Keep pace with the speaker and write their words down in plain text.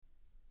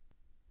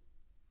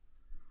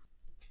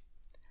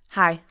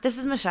Hi, this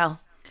is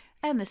Michelle.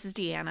 And this is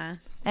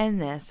Deanna.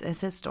 And this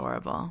is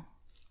Historical.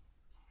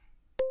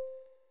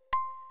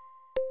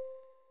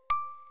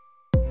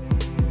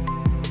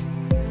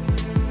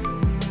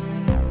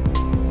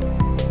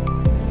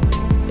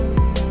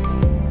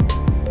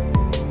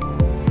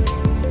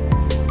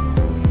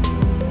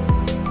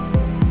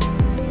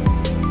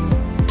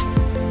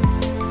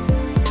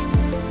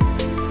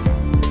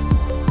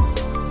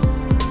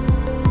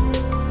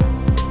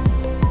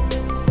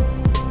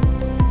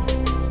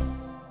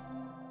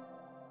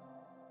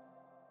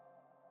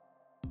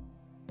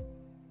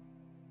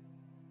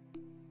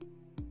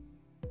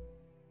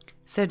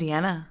 So,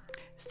 Deanna.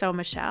 So,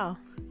 Michelle.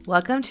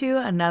 Welcome to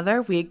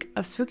another week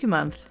of Spooky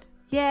Month.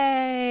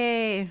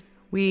 Yay!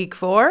 Week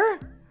 4?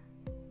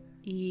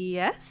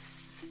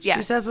 Yes.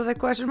 She says with a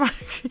question mark.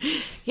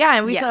 Yeah,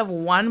 and we still have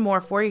one more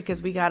for you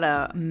because we got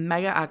a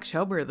mega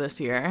October this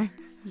year.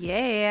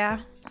 Yeah.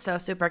 So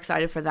super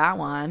excited for that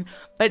one.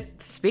 But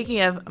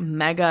speaking of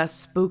mega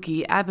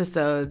spooky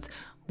episodes,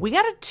 we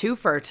got a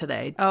twofer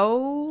today.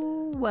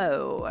 Oh,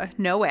 whoa.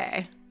 No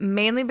way.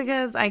 Mainly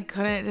because I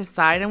couldn't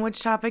decide on which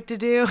topic to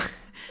do.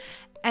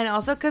 And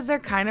also because they're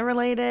kind of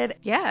related.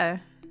 Yeah.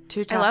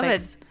 Two topics. I love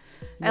it.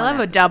 I love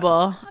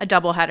a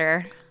double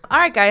header. All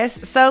right,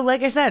 guys. So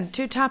like I said,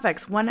 2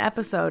 topics, 1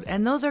 episode.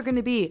 And those are going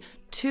to be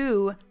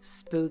 2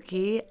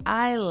 spooky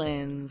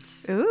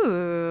islands.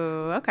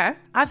 Ooh, okay.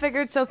 I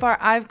figured so far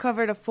I've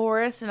covered a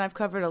forest and I've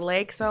covered a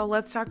lake. So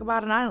let's talk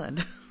about an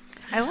island.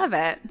 I love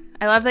it.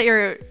 I love that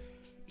you're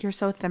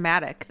so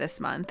thematic this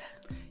month.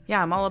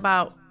 Yeah, I'm all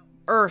about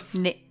Earth.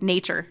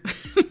 Nature.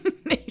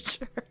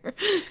 Nature.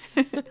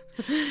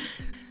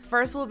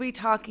 First, we'll be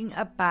talking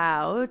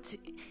about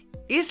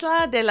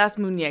Isla de las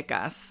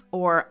Muñecas,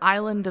 or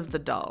Island of the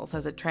Dolls,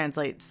 as it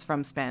translates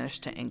from Spanish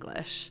to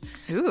English.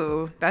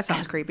 Ooh, that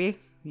sounds creepy.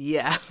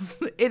 Yes,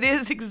 it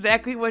is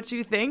exactly what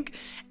you think.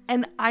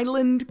 An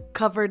island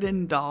covered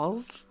in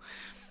dolls.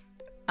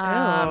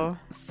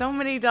 So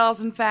many dolls,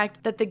 in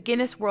fact, that the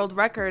Guinness World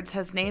Records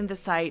has named the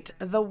site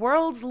the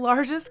world's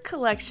largest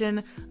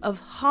collection of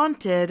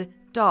haunted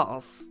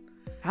dolls.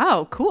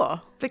 Oh,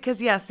 cool.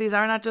 Because yes, these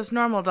are not just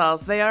normal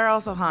dolls. They are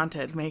also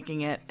haunted,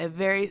 making it a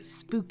very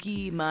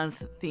spooky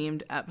month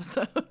themed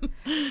episode.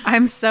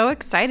 I'm so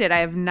excited. I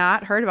have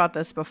not heard about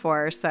this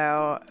before,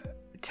 so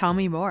tell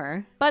me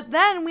more. But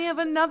then we have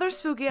another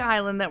spooky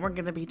island that we're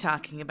going to be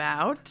talking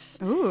about.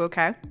 Ooh,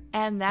 okay.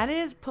 And that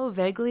is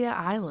Poveglia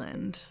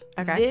Island.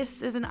 Okay.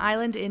 This is an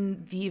island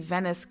in the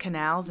Venice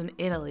canals in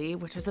Italy,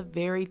 which has a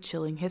very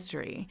chilling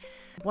history.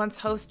 Once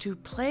host to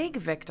plague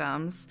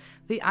victims,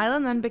 the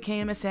island then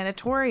became a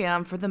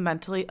sanatorium for the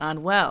mentally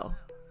unwell.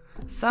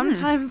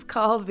 Sometimes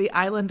called the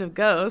Island of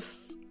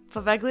Ghosts,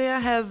 Poveglia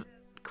has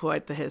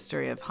quite the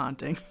history of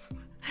hauntings.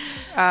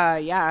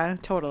 Yeah,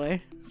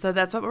 totally. So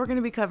that's what we're going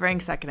to be covering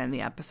second in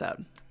the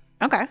episode.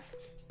 Okay.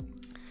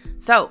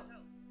 So,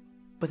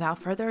 without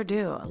further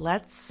ado,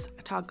 let's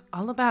talk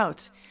all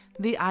about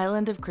the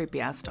Island of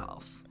Creepy-Ass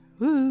Dolls.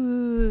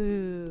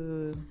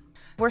 Ooh.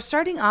 We're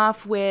starting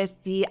off with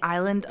the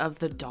Island of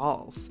the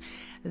Dolls.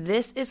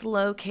 This is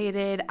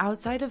located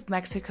outside of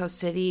Mexico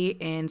City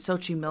in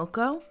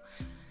Xochimilco,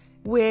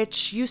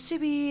 which used to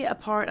be a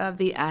part of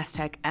the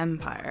Aztec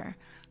Empire.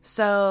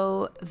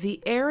 So the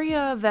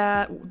area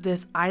that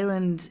this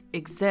island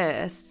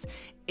exists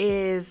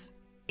is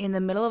in the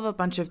middle of a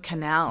bunch of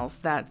canals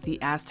that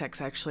the Aztecs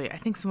actually, I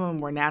think some of them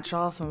were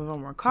natural, some of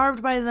them were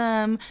carved by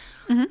them,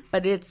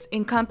 but it's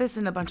encompassed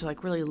in a bunch of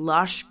like really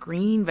lush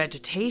green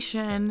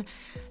vegetation.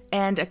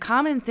 And a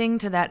common thing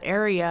to that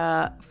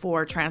area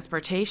for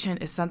transportation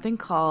is something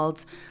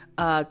called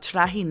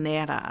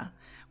trajinera,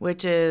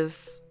 which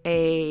is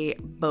a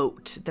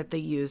boat that they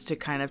use to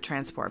kind of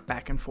transport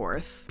back and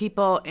forth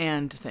people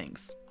and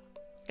things.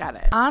 Got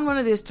it. On one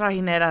of these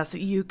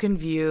trajineras, you can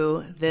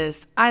view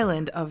this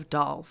island of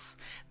dolls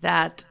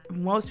that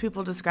most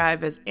people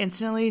describe as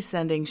instantly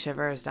sending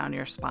shivers down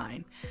your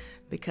spine,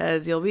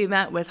 because you'll be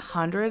met with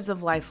hundreds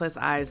of lifeless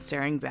eyes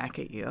staring back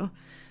at you.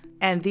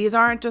 And these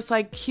aren't just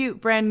like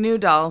cute brand new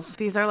dolls.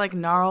 These are like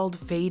gnarled,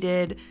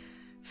 faded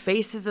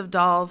faces of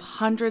dolls,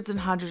 hundreds and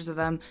hundreds of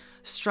them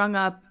strung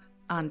up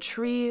on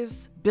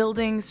trees,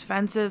 buildings,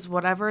 fences,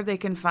 whatever they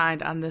can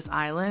find on this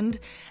island.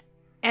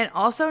 And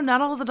also,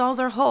 not all the dolls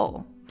are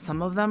whole.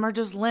 Some of them are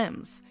just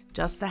limbs,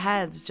 just the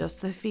heads,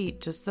 just the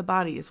feet, just the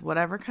bodies.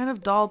 Whatever kind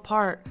of doll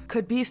part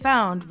could be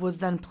found was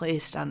then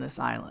placed on this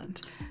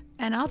island.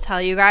 And I'll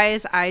tell you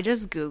guys, I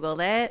just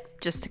Googled it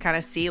just to kind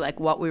of see like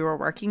what we were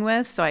working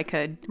with so I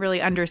could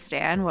really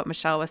understand what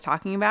Michelle was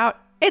talking about.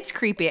 It's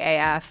creepy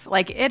AF.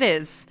 Like, it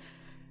is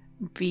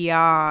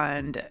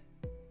beyond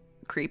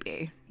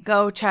creepy.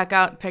 Go check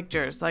out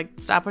pictures. Like,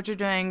 stop what you're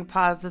doing,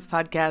 pause this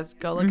podcast,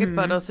 go look at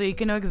photos so you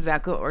can know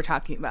exactly what we're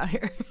talking about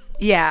here.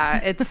 Yeah,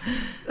 it's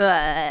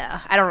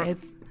I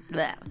don't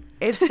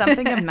It's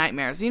something of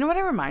nightmares. You know what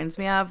it reminds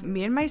me of?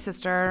 Me and my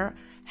sister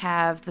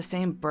have the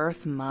same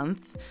birth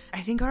month.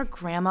 I think our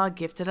grandma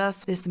gifted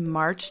us this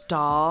March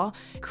doll,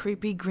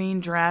 creepy green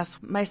dress.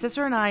 My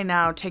sister and I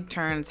now take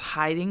turns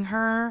hiding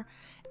her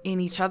in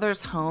each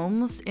other's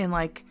homes in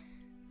like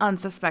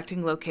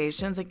unsuspecting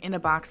locations, like in a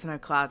box in a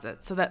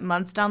closet, so that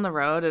months down the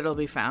road it'll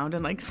be found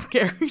and like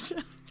scare you.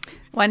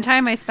 One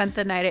time I spent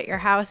the night at your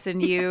house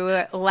and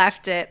you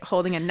left it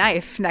holding a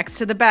knife next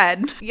to the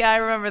bed. Yeah, I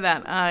remember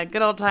that.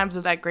 Good old times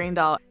with that green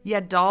doll. Yeah,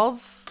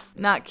 dolls,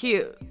 not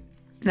cute.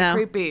 No.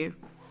 Creepy.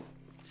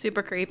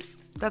 Super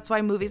creeps. That's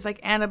why movies like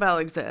Annabelle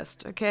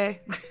exist, okay?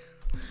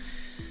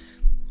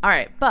 All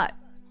right, but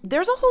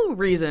there's a whole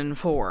reason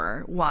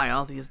for why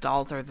all these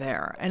dolls are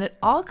there, and it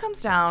all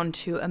comes down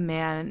to a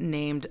man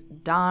named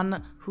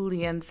Don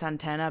Julian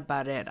Santana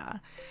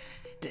Barrera.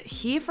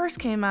 He first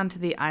came onto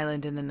the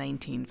island in the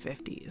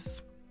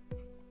 1950s.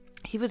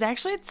 He was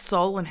actually its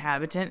sole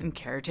inhabitant and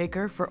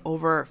caretaker for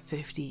over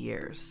 50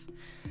 years.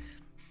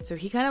 So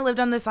he kind of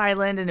lived on this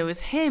island, and it was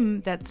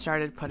him that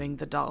started putting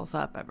the dolls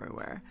up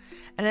everywhere.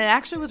 And it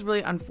actually was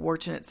really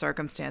unfortunate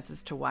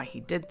circumstances to why he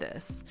did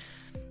this.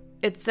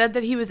 It said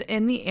that he was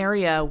in the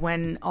area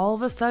when all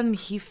of a sudden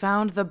he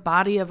found the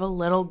body of a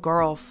little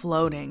girl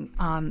floating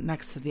on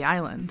next to the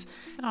island.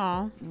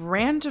 Aww.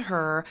 Ran to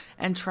her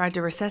and tried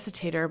to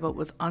resuscitate her, but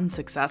was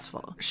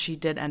unsuccessful. She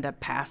did end up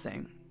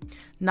passing.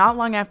 Not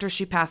long after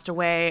she passed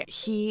away,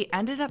 he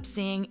ended up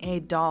seeing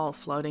a doll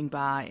floating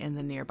by in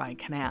the nearby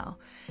canal,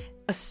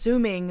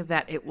 assuming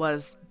that it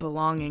was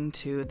belonging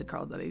to the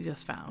girl that he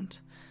just found.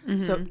 Mm-hmm.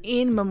 So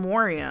in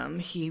memoriam,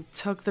 he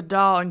took the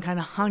doll and kind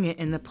of hung it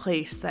in the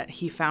place that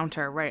he found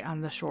her, right on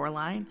the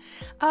shoreline.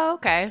 Oh,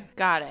 okay.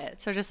 Got it.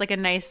 So just like a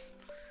nice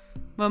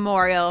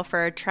memorial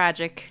for a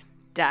tragic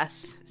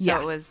death. So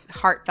yes. It was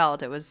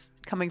heartfelt. It was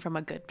coming from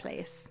a good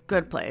place.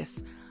 Good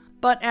place.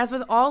 But as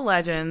with all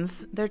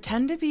legends, there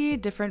tend to be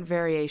different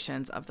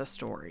variations of the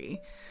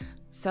story.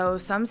 So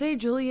some say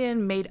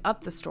Julian made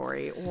up the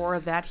story,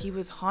 or that he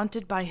was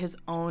haunted by his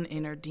own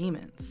inner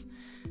demons.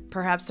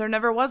 Perhaps there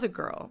never was a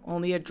girl,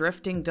 only a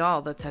drifting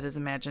doll that set his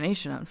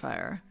imagination on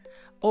fire.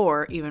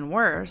 Or, even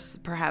worse,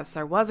 perhaps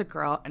there was a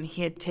girl and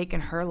he had taken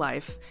her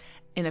life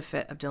in a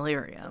fit of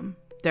delirium,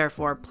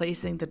 therefore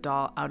placing the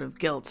doll out of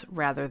guilt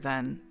rather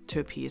than to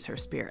appease her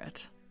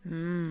spirit.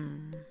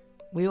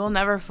 We will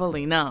never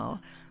fully know,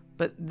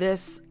 but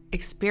this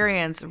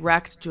experience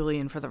wrecked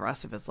Julian for the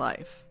rest of his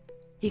life.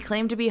 He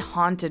claimed to be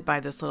haunted by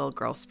this little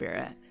girl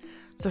spirit,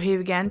 so he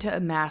began to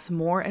amass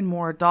more and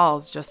more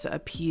dolls just to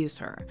appease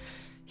her.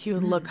 He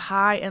would look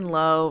high and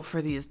low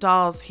for these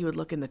dolls. He would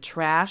look in the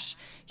trash.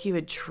 He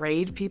would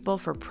trade people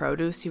for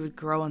produce he would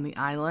grow on the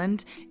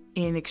island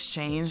in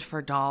exchange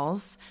for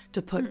dolls,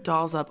 to put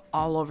dolls up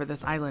all over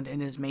this island in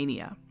his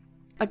mania.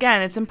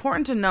 Again, it's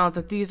important to note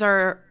that these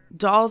are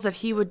dolls that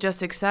he would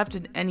just accept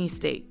in any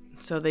state.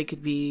 So they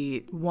could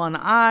be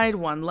one-eyed,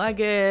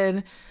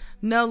 one-legged,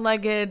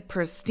 no-legged,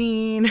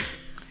 pristine.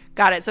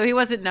 Got it. So he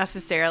wasn't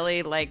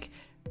necessarily like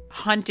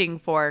hunting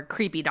for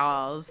creepy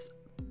dolls,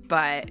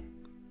 but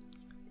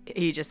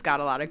he just got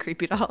a lot of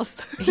creepy dolls.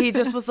 He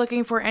just was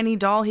looking for any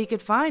doll he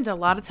could find. A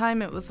lot of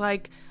time it was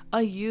like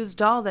a used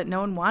doll that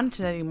no one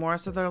wanted anymore.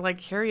 So they're like,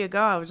 here you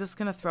go. I was just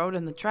going to throw it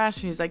in the trash.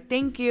 And he's like,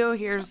 thank you.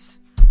 Here's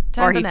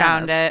 10 Or he bananas.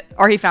 found it.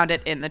 Or he found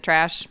it in the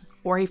trash.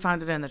 Or he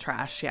found it in the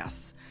trash,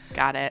 yes.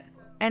 Got it.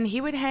 And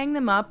he would hang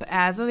them up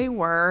as they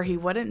were. He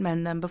wouldn't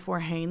mend them before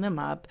hanging them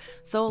up.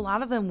 So a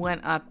lot of them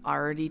went up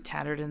already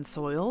tattered and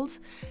soiled.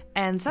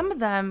 And some of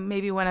them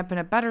maybe went up in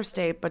a better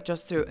state, but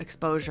just through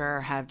exposure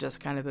have just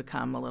kind of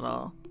become a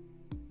little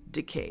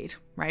decayed,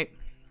 right?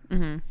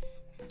 Mm-hmm.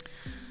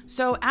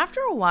 So after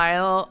a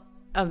while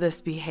of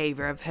this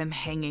behavior of him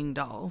hanging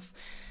dolls,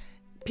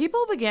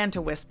 people began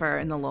to whisper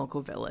in the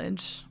local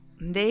village.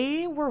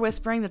 They were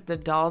whispering that the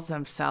dolls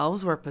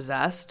themselves were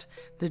possessed,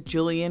 that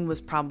Julian was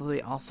probably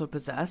also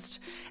possessed,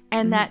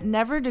 and that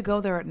never to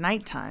go there at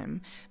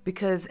nighttime,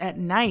 because at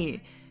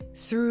night,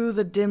 through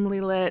the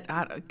dimly lit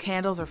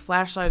candles or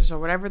flashlights or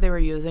whatever they were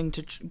using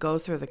to go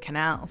through the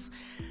canals,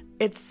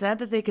 it's said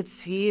that they could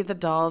see the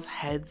dolls'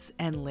 heads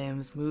and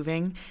limbs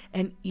moving,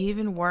 and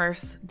even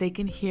worse, they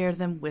can hear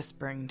them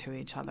whispering to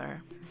each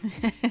other.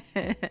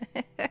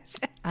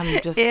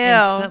 I'm just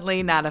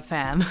instantly not a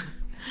fan.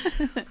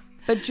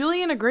 But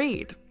Julian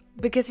agreed,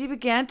 because he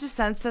began to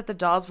sense that the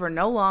dolls were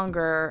no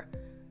longer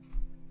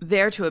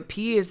there to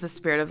appease the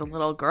spirit of the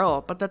little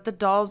girl, but that the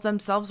dolls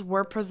themselves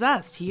were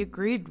possessed. He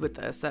agreed with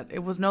this, that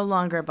it was no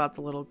longer about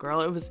the little girl.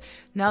 It was,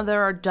 now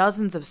there are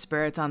dozens of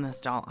spirits on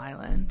this doll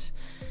island.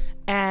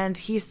 And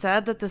he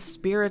said that the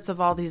spirits of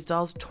all these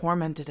dolls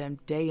tormented him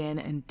day in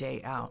and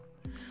day out.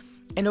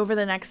 And over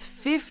the next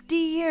 50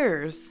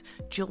 years,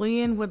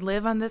 Julian would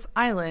live on this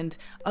island,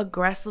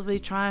 aggressively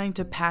trying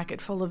to pack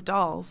it full of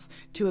dolls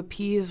to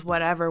appease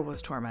whatever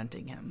was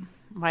tormenting him.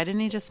 Why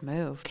didn't he just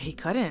move? He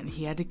couldn't.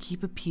 He had to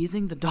keep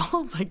appeasing the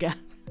dolls, I guess.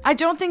 I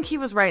don't think he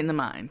was right in the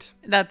mind.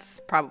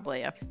 That's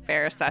probably a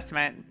fair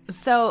assessment.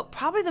 So,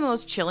 probably the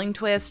most chilling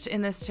twist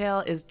in this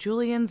tale is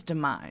Julian's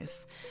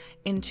demise.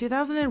 In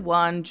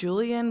 2001,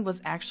 Julian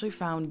was actually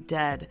found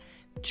dead,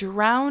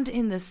 drowned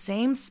in the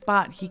same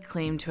spot he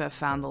claimed to have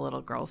found the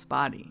little girl's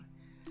body.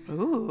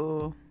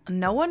 Ooh.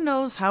 No one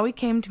knows how he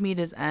came to meet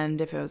his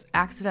end, if it was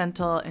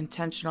accidental,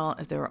 intentional,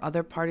 if there were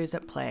other parties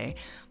at play,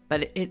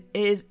 But it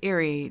is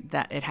eerie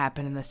that it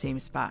happened in the same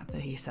spot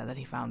that he said that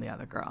he found the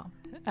other girl.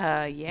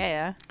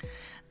 Yeah.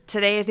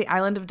 Today, the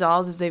Island of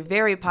Dolls is a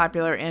very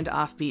popular and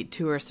offbeat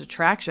tourist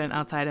attraction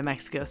outside of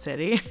Mexico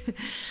City.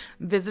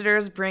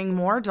 Visitors bring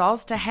more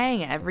dolls to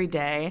hang every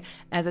day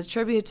as a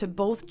tribute to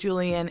both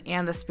Julian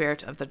and the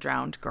spirit of the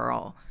drowned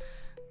girl.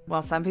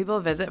 While some people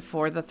visit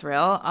for the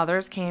thrill,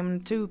 others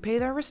came to pay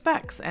their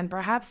respects and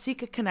perhaps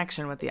seek a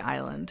connection with the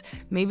island,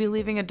 maybe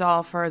leaving a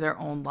doll for their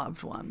own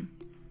loved one.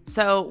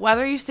 So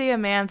whether you see a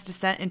man's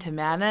descent into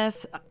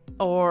madness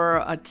or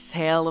a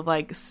tale of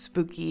like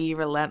spooky,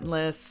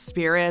 relentless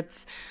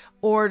spirits,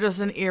 or just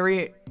an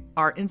eerie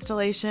art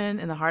installation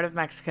in the heart of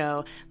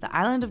Mexico, the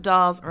Island of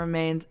Dolls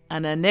remains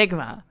an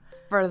enigma.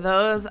 For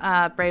those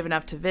brave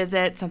enough to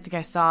visit, something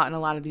I saw in a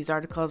lot of these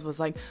articles was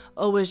like,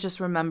 always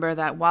just remember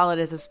that while it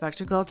is a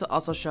spectacle, to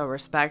also show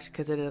respect,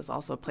 because it is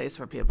also a place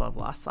where people have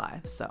lost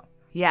lives. So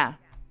yeah,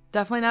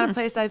 definitely not a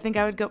place I think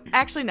I would go.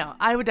 Actually, no,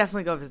 I would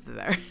definitely go visit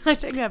there. I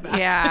take that back.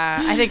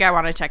 Yeah, I think I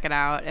want to check it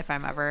out if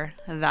I'm ever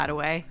that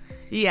away.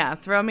 Yeah,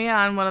 throw me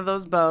on one of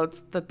those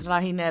boats, the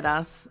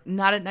trajineras.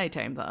 Not at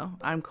nighttime though.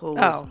 I'm cool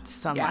with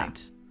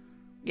sunlight.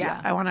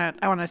 Yeah. I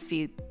want to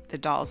see the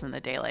dolls in the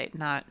daylight,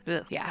 not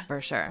yeah, for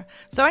sure.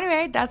 So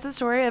anyway, that's the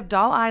story of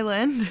Doll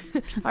Island.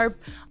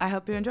 I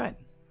hope you enjoyed.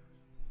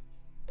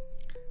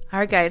 All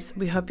right, guys,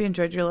 we hope you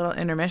enjoyed your little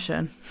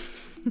intermission.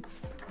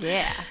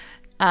 Yeah.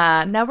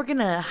 Now we're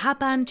gonna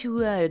hop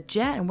onto a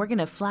jet and we're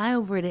gonna fly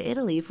over to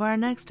Italy for our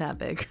next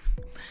topic.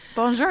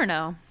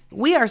 Buongiorno.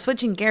 We are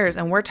switching gears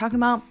and we're talking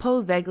about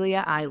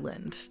Poveglia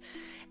Island,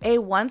 a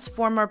once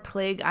former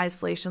plague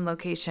isolation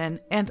location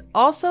and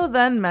also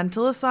then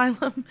mental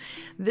asylum.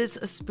 This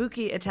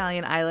spooky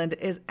Italian island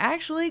is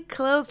actually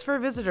closed for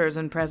visitors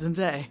in present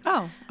day.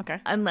 Oh, okay.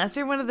 Unless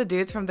you're one of the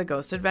dudes from the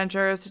Ghost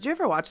Adventures. Did you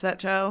ever watch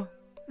that show?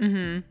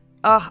 Mm-hmm.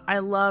 Oh, I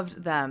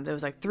loved them. There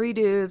was like 3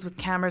 dudes with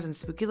cameras in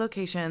spooky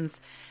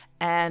locations.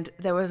 And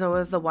there was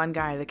always the one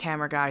guy, the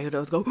camera guy, who'd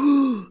always go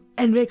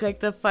and make like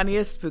the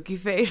funniest spooky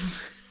face.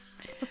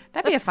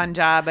 That'd be a fun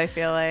job, I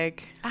feel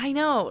like. I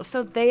know.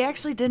 So they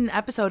actually did an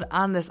episode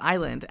on this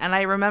island. And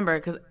I remember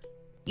because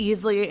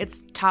easily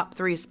it's top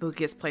 3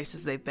 spookiest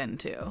places they've been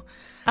to.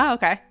 Oh,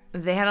 okay.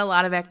 They had a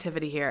lot of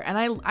activity here. And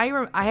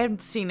I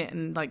hadn't seen it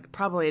in like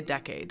probably a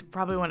decade,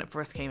 probably when it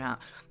first came out.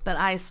 But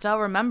I still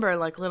remember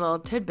like little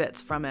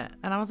tidbits from it.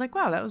 And I was like,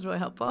 wow, that was really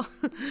helpful.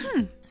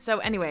 So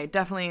anyway,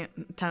 definitely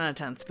 10 out of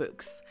 10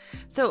 spooks.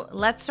 So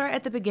let's start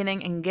at the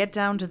beginning and get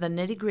down to the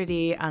nitty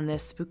gritty on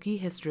this spooky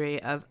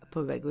history of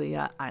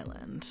Poveglia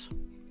Island.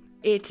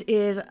 It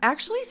is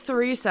actually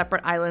 3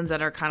 separate islands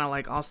that are kind of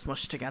like all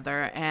smushed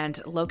together and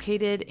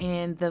located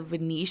in the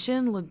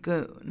Venetian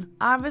lagoon,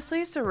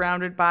 obviously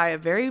surrounded by a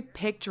very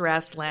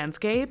picturesque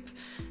landscape.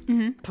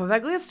 Mm-hmm.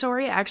 Poveglia's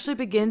story actually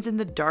begins in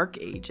the Dark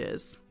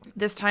Ages.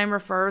 This time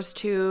refers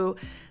to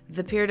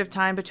the period of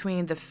time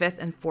between the 5th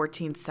and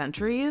 14th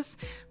centuries,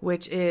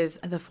 which is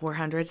the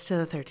 400s to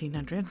the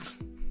 1300s.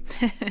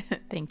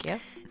 Thank you.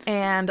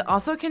 And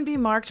also can be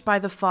marked by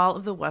the fall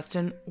of the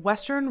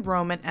Western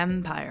Roman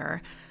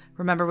Empire.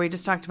 Remember, we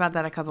just talked about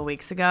that a couple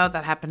weeks ago.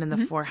 That happened in the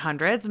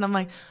 400s. And I'm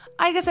like,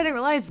 I guess I didn't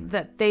realize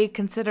that they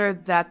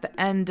considered that the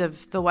end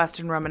of the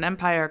Western Roman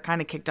Empire kind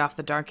of kicked off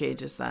the Dark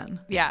Ages then.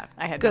 Yeah,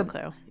 I had no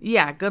clue.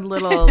 Yeah, good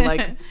little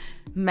like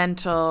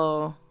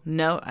mental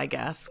note, I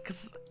guess.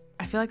 Because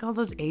I feel like all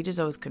those ages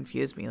always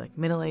confuse me. Like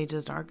Middle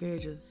Ages, Dark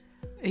Ages.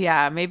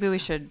 Yeah, maybe we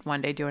should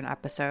one day do an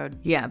episode.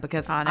 Yeah,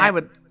 because I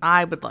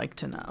would like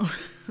to know.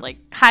 Like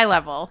high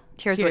level.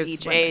 Here's what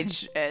each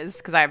age is,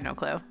 because I have no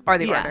clue. Or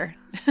the order.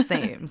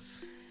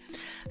 Sames.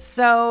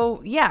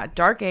 So, yeah,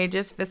 Dark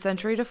Ages, 5th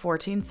century to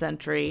 14th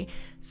century.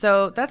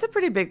 So that's a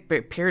pretty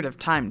big period of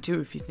time,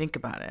 too, if you think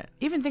about it.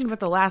 Even think about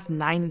the last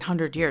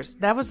 900 years.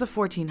 That was the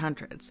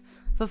 1400s.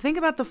 So think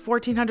about the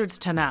 1400s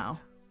to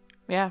now.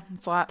 Yeah,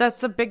 it's a lot.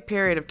 That's a big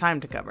period of time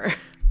to cover.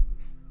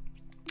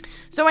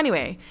 So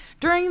anyway,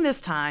 during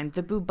this time,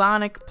 the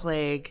bubonic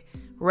plague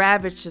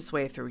ravaged its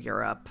way through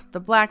Europe. The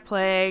Black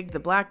Plague, the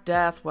Black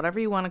Death, whatever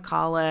you want to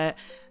call it,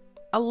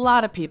 a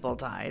lot of people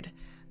died.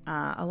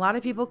 A lot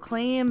of people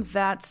claim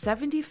that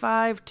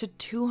 75 to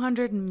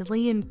 200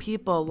 million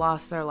people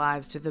lost their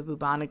lives to the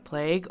bubonic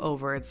plague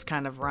over its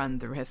kind of run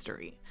through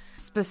history.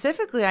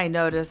 Specifically, I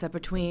noticed that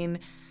between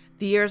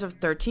the years of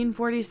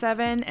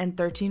 1347 and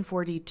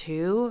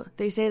 1342,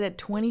 they say that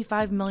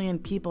 25 million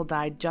people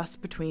died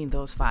just between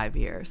those 5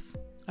 years.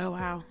 Oh,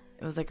 wow.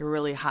 It was like a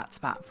really hot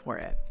spot for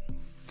it.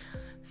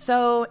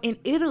 So in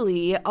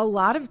Italy, a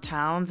lot of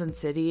towns and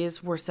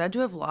cities were said to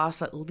have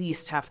lost at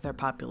least half their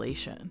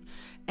population.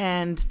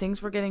 And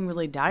things were getting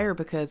really dire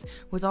because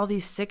with all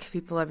these sick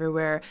people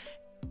everywhere,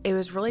 it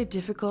was really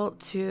difficult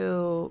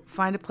to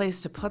find a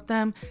place to put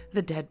them.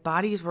 The dead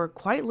bodies were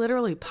quite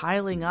literally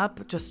piling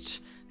up,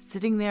 just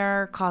sitting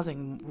there,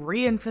 causing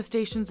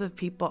reinfestations of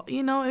people.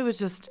 You know, it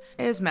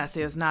was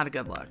messy. It was not a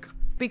good look.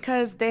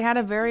 because they had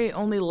a very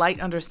only light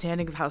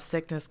understanding of how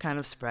sickness kind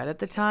of spread at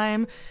the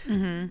time.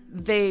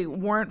 They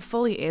weren't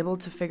fully able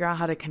to figure out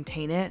how to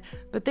contain it,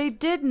 but they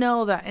did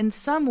know that in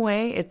some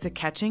way it's a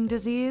catching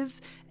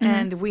disease,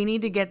 and we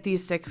need to get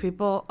these sick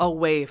people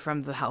away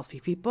from the healthy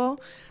people.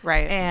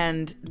 Right.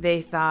 And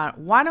they thought,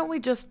 why don't we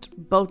just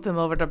boat them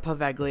over to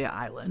Poveglia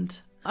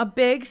Island? A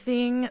big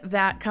thing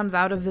that comes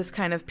out of this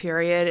kind of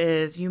period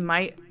is you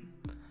might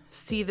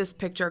see this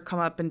picture come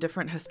up in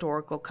different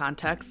historical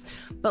contexts,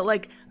 but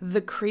like the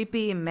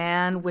creepy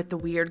man with the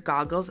weird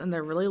goggles and the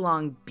really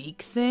long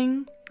beak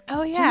thing.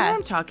 Oh, yeah. Do you know what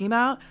I'm talking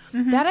about?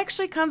 That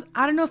actually comes,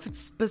 I don't know if it's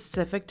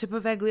specific to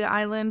Poveglia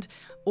Island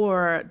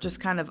or just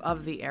kind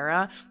of the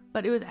era,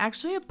 but it was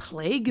actually a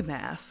plague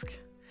mask.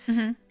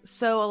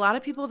 So a lot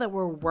of people that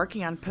were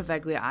working on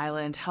Poveglia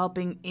Island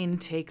helping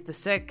intake the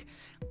sick,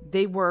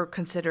 they were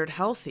considered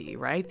healthy,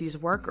 right? These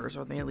workers,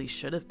 or they at least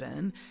should have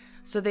been.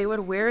 So they would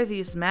wear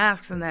these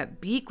masks, and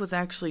that beak was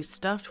actually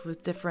stuffed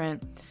with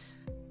different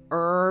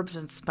herbs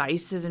and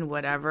spices and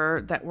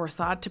whatever that were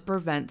thought to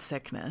prevent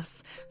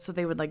sickness. So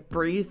they would like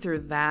breathe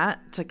through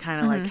that to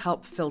kind of like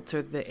help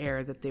filter the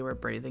air that they were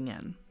breathing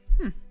in.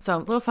 So,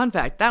 little fun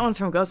fact, that one's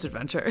from Ghost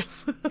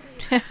Adventures.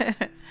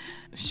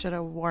 Should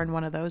have worn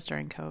one of those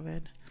during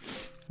COVID.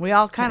 We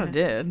all kind of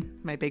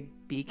did. My big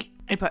beak.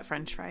 I put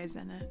French fries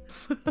in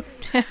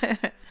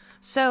it.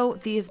 So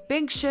these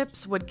big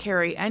ships would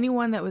carry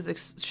anyone that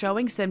was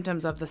showing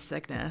symptoms of the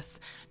sickness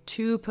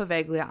to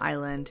Poveglia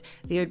Island.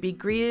 They would be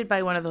greeted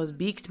by one of those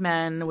beaked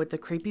men with the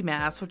creepy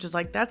mask, which is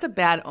like, that's a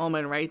bad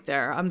omen right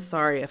there. I'm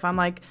sorry. If I'm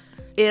like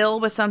ill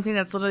with something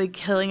that's literally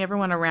killing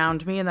everyone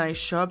around me and then I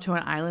show up to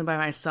an island by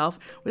myself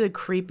with a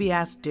creepy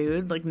ass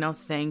dude, like, no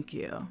thank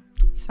you.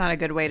 It's not a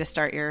good way to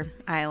start your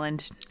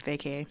island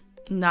vacay.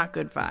 Not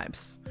good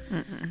vibes.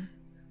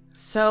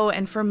 So,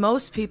 and for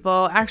most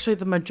people, actually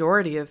the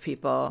majority of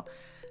people,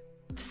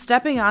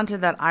 stepping onto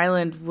that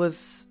island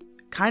was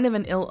kind of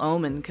an ill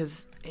omen,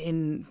 because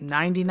in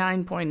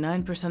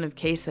 99.9% of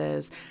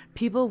cases,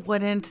 people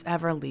wouldn't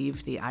ever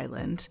leave the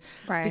island.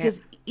 Right. Because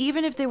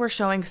even if they were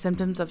showing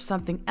symptoms of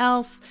something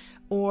else,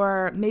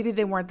 or maybe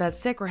they weren't that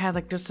sick or had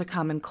like just a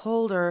common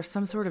cold or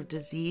some sort of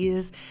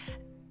disease,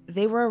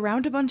 they were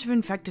around a bunch of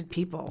infected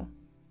people.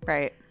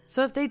 Right.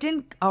 So if they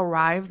didn't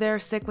arrive there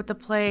sick with the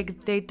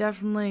plague, they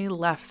definitely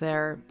left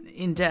there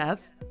in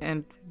death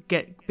and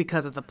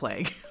because of the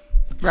plague.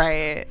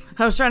 Right.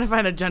 I was trying to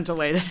find a gentle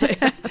way to say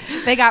that.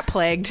 They got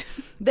plagued.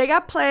 They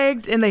got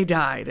plagued and they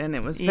died, and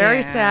it was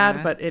very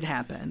sad, but it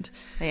happened.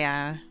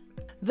 Yeah.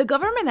 The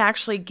government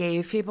actually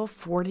gave people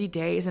 40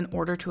 days in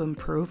order to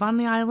improve on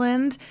the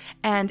island,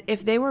 and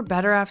if they were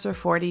better after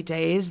 40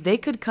 days, they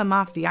could come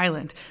off the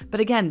island. But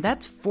again,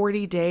 that's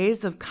 40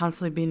 days of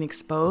constantly being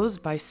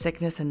exposed by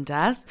sickness and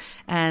death,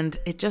 and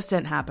it just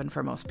didn't happen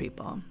for most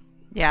people.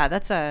 Yeah,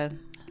 that's a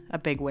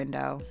big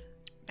window,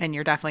 and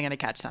you're definitely going to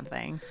catch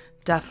something.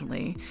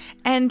 Definitely.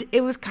 And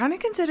it was kind of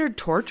considered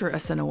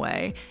torturous in a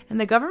way.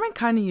 And the government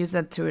kind of used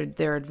that to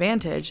their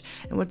advantage.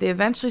 And what they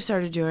eventually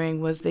started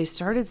doing was they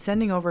started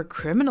sending over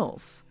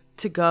criminals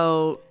to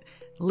go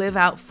live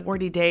out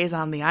 40 days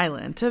on the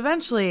island to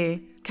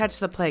eventually catch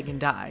the plague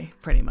and die,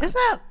 pretty much. Is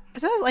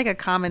that like a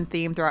common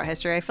theme throughout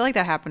history? I feel like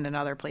that happened in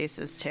other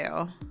places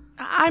too.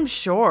 I'm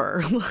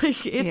sure.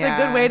 Like, it's a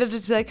good way to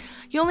just be like,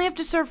 you only have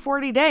to serve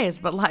 40 days,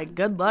 but like,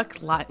 good luck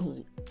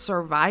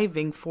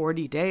surviving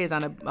 40 days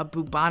on a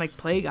bubonic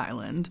plague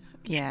island.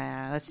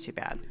 Yeah, that's too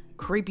bad.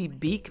 Creepy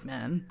beak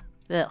men.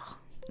 Ugh.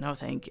 No,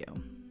 thank you.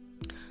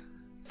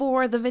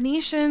 For the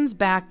Venetians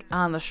back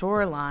on the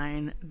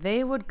shoreline,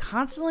 they would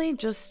constantly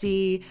just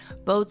see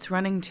boats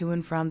running to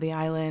and from the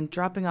island,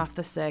 dropping off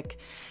the sick,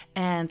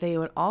 and they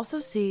would also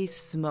see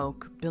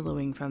smoke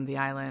billowing from the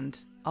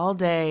island all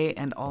day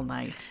and all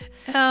night.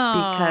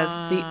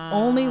 Because the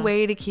only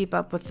way to keep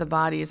up with the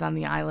bodies on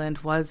the island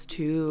was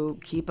to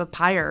keep a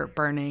pyre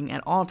burning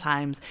at all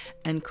times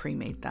and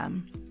cremate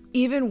them.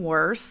 Even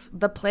worse,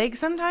 the plague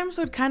sometimes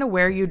would kind of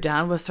wear you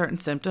down with certain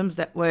symptoms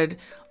that would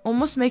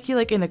almost make you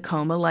like in a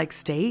coma-like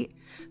state.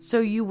 So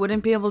you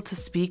wouldn't be able to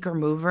speak or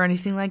move or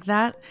anything like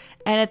that.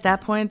 And at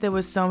that point, there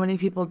was so many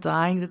people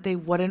dying that they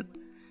wouldn't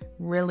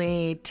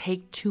really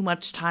take too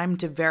much time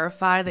to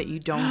verify that you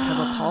don't have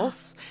a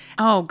pulse.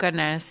 Oh,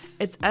 goodness.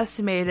 It's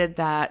estimated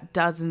that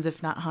dozens,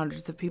 if not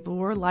hundreds of people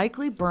were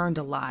likely burned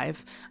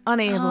alive,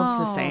 unable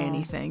to say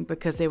anything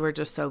because they were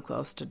just so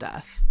close to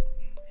death.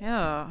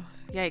 Oh,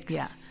 yikes.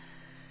 Yeah.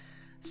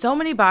 So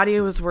many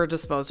bodies were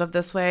disposed of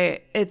this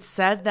way. It's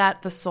said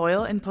that the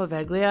soil in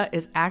Poveglia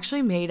is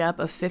actually made up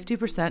of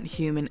 50%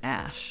 human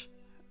ash.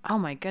 Oh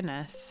my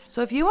goodness.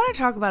 So if you want to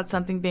talk about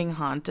something being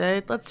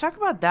haunted, let's talk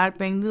about that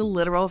being the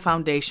literal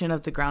foundation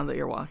of the ground that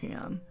you're walking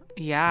on.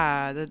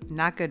 Yeah,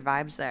 not good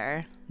vibes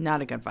there.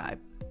 Not a good vibe.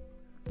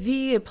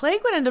 The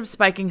plague would end up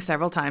spiking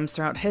several times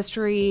throughout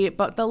history,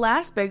 but the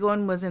last big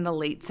one was in the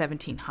late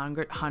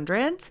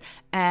 1700s,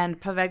 and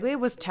Poveglia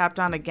was tapped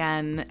on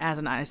again as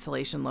an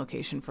isolation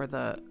location for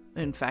the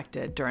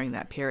infected during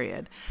that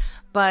period.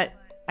 But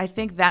I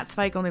think that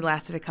spike only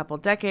lasted a couple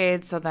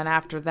decades. So then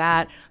after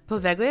that,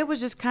 Poveglia was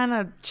just kind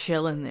of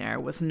chilling there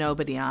with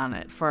nobody on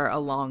it for a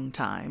long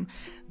time.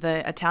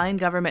 The Italian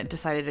government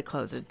decided to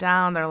close it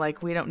down. They're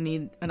like, we don't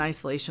need an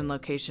isolation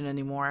location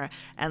anymore.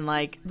 And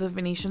like the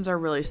Venetians are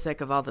really sick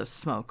of all this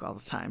smoke all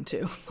the time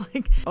too.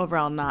 Like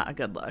overall, not a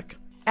good look.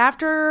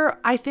 After,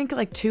 I think,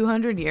 like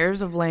 200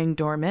 years of laying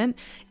dormant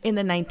in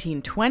the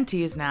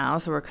 1920s now,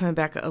 so we're coming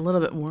back a little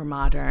bit more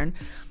modern,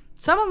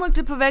 someone looked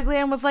at Poveglia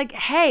and was like,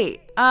 hey,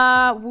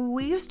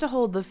 we used to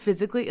hold the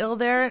physically ill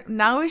there.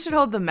 Now we should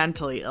hold the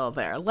mentally ill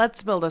there.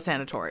 Let's build a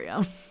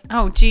sanatorium.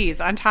 Oh, geez.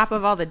 On top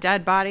of all the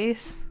dead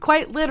bodies?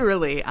 Quite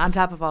literally on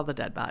top of all the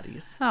dead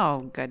bodies.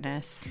 Oh,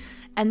 goodness.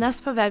 And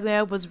thus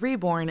Poveglia was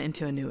reborn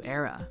into a new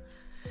era.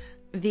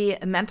 The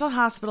mental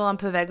hospital in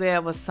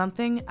Poveglia was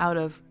something out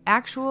of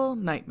actual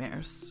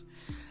nightmares.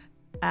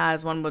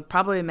 As one would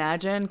probably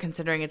imagine,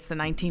 considering it's the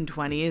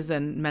 1920s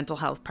and mental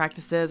health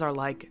practices are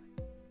like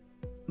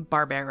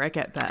barbaric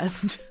at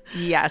best.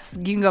 Yes,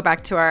 you can go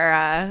back to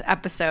our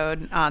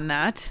episode on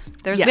that.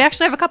 Yes. We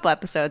actually have a couple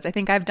episodes. I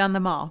think I've done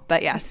them all.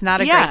 But yes,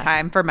 not a great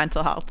time for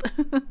mental health.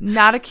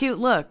 Not a cute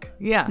look.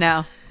 Yeah.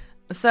 No.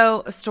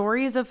 So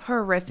stories of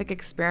horrific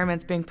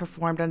experiments being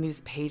performed on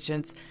these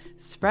patients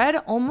spread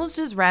almost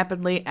as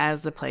rapidly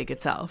as the plague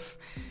itself.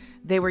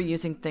 They were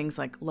using things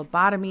like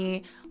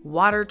lobotomy,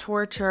 water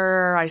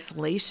torture,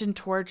 isolation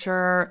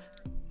torture,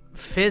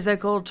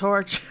 physical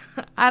torture,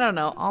 I don't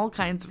know, all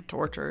kinds of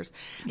tortures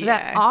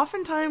that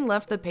oftentimes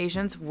left the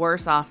patients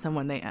worse off than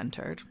when they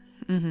entered.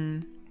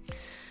 Mm-hmm.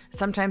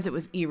 Sometimes it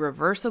was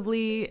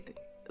irreversibly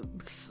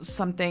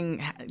something,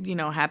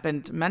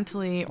 happened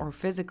mentally or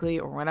physically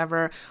or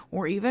whatever,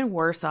 or even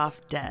worse off,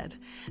 dead.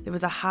 There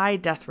was a high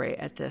death rate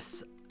at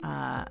this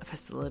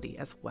facility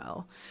as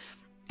well.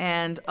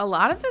 And a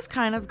lot of this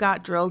kind of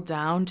got drilled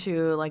down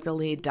to like the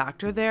lead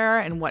doctor there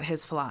and what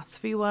his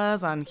philosophy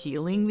was on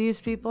healing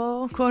these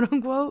people, quote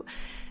unquote.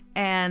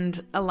 And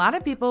a lot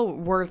of people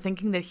were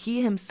thinking that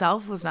he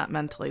himself was not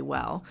mentally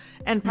well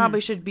and probably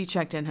should be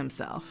checked in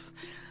himself.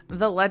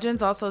 The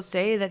legends also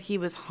say that he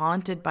was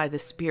haunted by the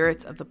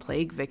spirits of the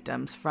plague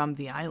victims from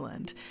the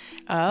island.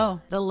 Oh.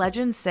 The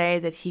legends say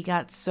that he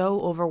got so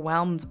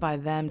overwhelmed by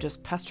them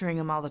just pestering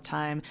him all the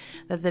time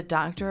that the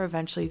doctor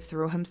eventually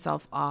threw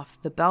himself off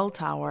the bell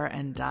tower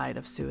and died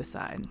of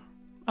suicide.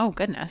 Oh,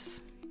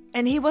 goodness.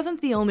 And he wasn't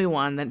the only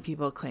one that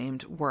people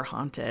claimed were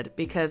haunted,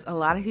 because a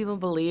lot of people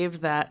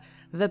believed that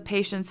the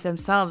patients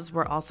themselves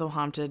were also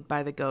haunted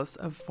by the ghosts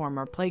of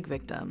former plague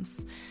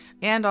victims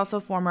and also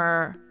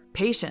former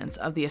patients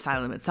of the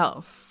asylum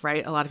itself,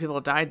 right? A lot of people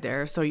died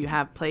there, so you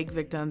have plague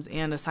victims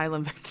and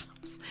asylum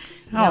victims.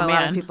 You got a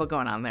lot of people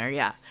going on there,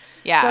 yeah.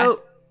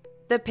 So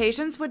the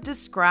patients would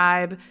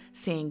describe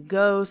seeing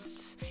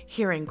ghosts,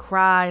 hearing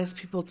cries,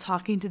 people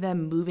talking to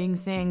them, moving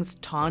things,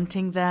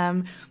 taunting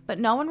them, but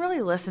no one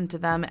really listened to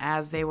them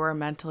as they were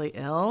mentally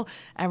ill.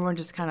 Everyone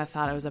just kind of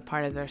thought it was a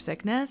part of their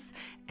sickness,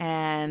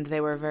 and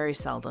they were very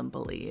seldom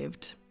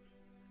believed.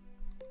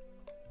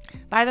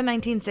 By the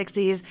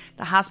 1960s,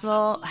 the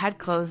hospital had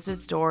closed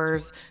its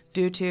doors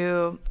due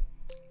to,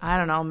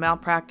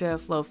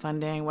 malpractice, low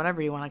funding,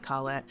 whatever you want to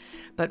call it.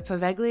 But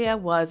Poveglia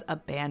was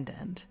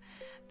abandoned.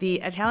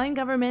 The Italian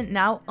government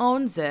now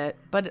owns it,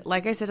 but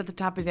like I said at the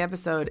top of the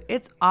episode,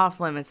 it's off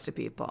limits to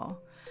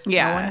people.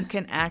 Yeah. No one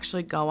can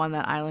actually go on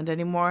that island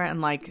anymore,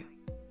 and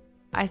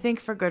I think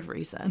for good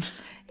reason.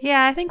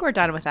 Yeah, I think we're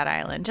done with that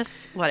island. Just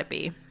let it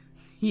be.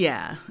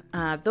 Yeah,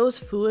 those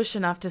foolish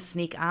enough to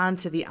sneak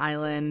onto the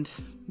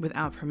island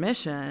without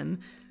permission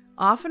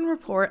often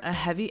report a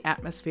heavy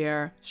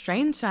atmosphere,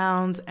 strange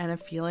sounds, and a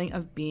feeling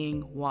of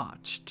being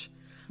watched.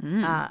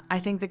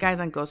 I think the guys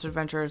on Ghost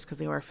Adventures, because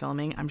they were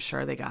filming, I'm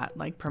sure they got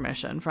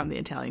permission from the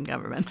Italian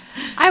government.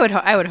 I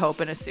would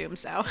hope and assume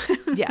so.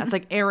 Yeah, it's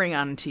like airing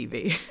on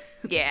TV.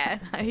 Yeah.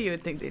 You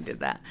would think they did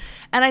that.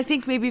 And I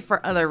think maybe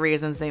for other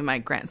reasons they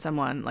might grant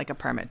someone a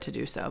permit to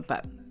do so,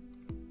 but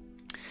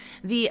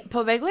the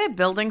Poveglia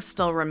buildings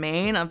still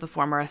remain of the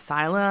former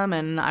asylum,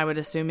 and I would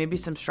assume maybe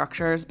some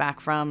structures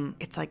back from,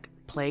 it's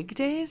plague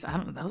days? I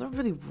don't know. Those are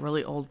really,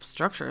 really old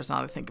structures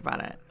now that I think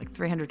about it.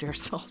 300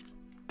 years old.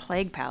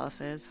 Plague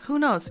palaces. Who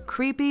knows?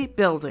 Creepy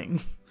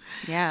buildings.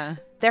 Yeah.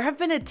 There have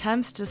been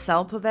attempts to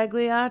sell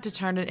Poveglia to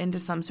turn it into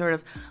some sort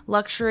of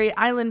luxury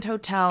island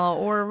hotel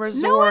or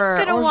resort. No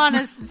one's going to want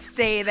to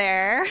stay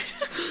there. And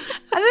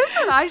this is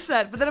what I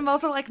said, but then I'm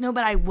also no,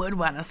 but I would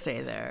want to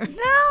stay there.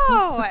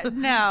 No,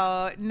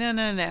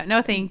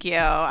 thank you.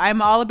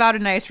 I'm all about a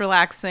nice,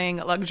 relaxing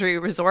luxury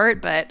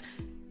resort, but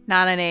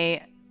not in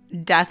a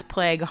death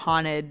plague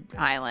haunted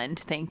island.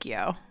 Thank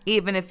you.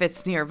 Even if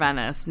it's near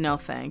Venice, no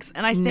thanks.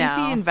 And I think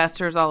the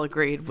investors all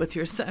agreed with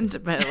your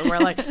sentiment.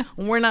 We're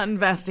we're not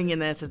investing in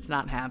this. It's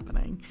not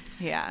happening.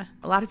 Yeah.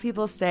 A lot of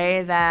people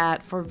say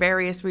that for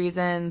various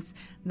reasons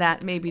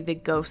that maybe the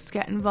ghosts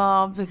get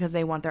involved because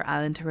they want their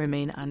island to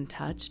remain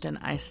untouched and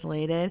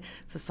isolated.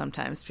 So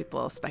sometimes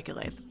people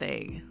speculate that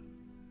they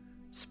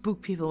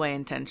spook people away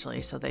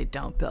intentionally so they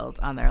don't build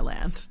on their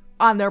land,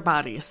 on their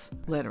bodies,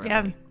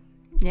 literally.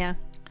 Yeah.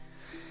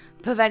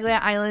 Poveglia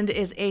Island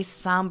is a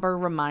somber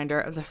reminder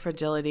of the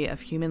fragility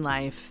of human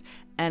life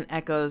and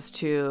echoes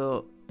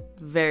to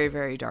very,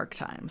 very dark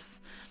times.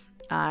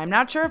 I'm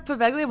not sure if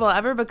Poveglia will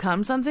ever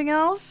become something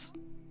else,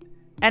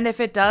 and if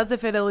it does,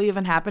 if it'll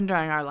even happen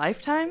during our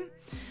lifetime.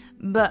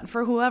 But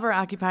for whoever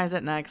occupies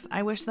it next,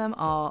 I wish them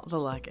all the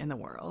luck in the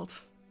world.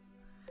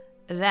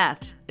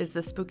 That is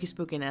the spooky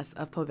spookiness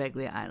of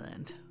Poveglia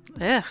Island.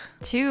 Ugh,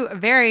 2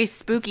 very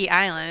spooky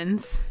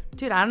islands.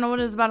 Dude, I don't know what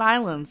it is about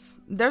islands.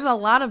 There's a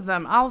lot of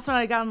them. All of a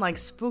sudden I got on like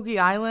Spooky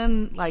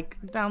Island, like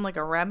down like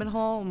a rabbit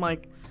hole. I'm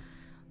like,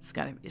 it's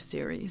gotta be a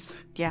series.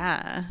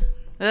 Yeah.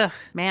 Ugh,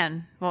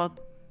 man. Well,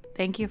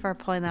 thank you for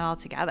pulling that all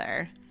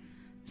together.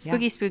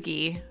 Spooky,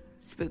 spooky,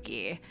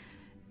 spooky.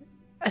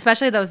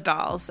 Especially those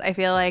dolls. I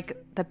feel like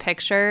the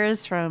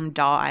pictures from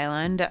Doll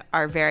Island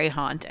are very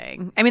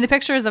haunting. I mean, the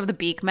pictures of the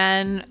beak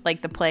men,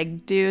 like the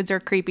plague dudes,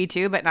 are creepy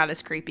too, but not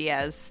as creepy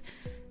as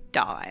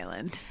Doll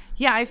Island.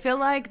 Yeah, I feel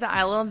like the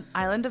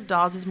Island of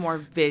Dolls is more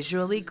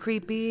visually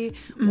creepy,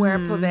 where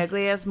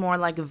Poveglia is more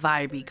like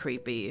vibey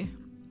creepy.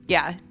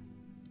 Yeah.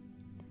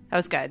 That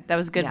was good. That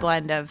was a good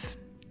blend of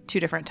 2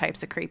 different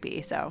types of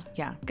creepy. So,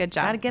 yeah. Good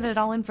job. Gotta get it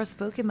all in for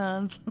Spooky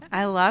Month.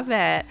 I love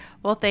it.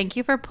 Well, thank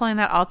you for pulling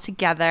that all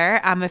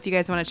together. If you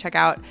guys want to check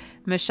out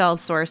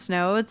Michelle's source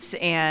notes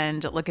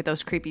and look at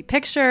those creepy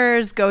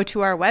pictures, go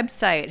to our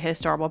website,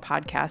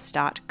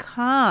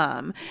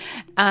 historicalpodcast.com.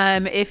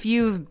 If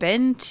you've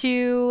been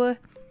to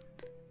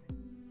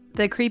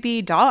the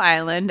creepy doll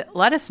island,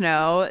 let us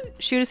know.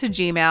 Shoot us a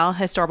Gmail,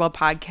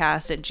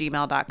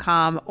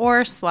 historicalpodcast@gmail.com,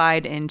 or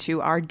slide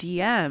into our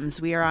DMs.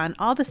 We are on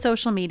all the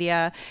social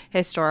media,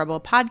 Historical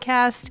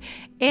Podcast.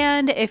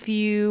 And if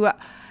you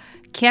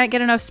can't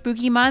get enough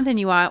Spooky Month and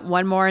you want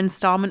one more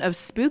installment of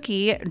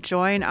Spooky,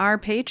 join our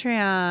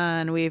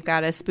Patreon. We've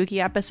got a spooky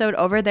episode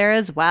over there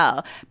as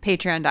well.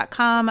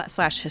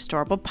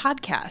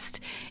 Patreon.com/historicalpodcast.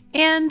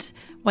 And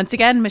once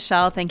again,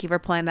 Michelle, thank you for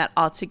pulling that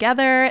all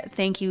together.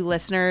 Thank you,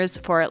 listeners,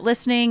 for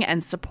listening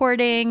and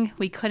supporting.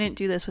 We couldn't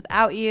do this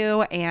without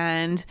you.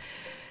 And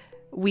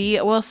we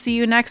will see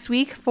you next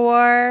week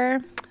for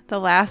the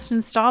last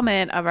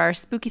installment of our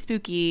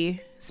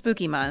spooky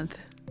month.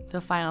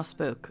 The final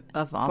spook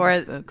of all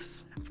the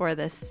spooks. For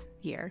this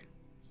year.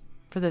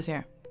 For this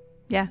year.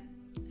 Yeah.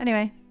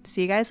 Anyway,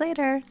 see you guys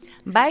later.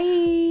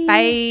 Bye.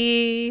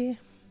 Bye.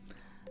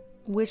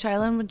 Which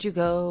island would you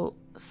go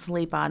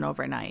sleep on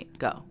overnight?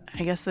 Go.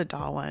 I guess the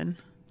doll one,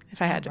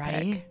 if I had to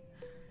right? pick.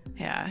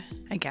 Yeah,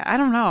 I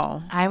don't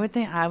know. I would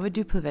think I would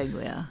do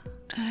Poveglia.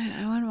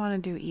 I wouldn't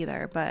want to do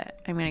either, but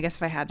I mean, I guess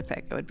if I had to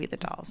pick, it would be the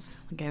dolls.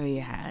 Give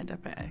you had to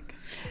pick.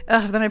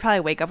 Then I'd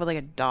probably wake up with like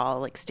a doll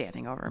like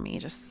standing over me,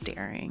 just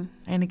staring.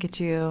 I'm gonna get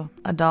you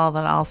a doll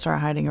that I'll start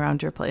hiding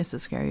around your place to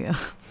scare you.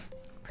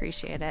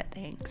 Appreciate it.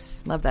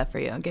 Thanks. Love that for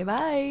you. Okay,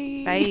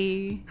 bye.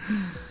 Bye.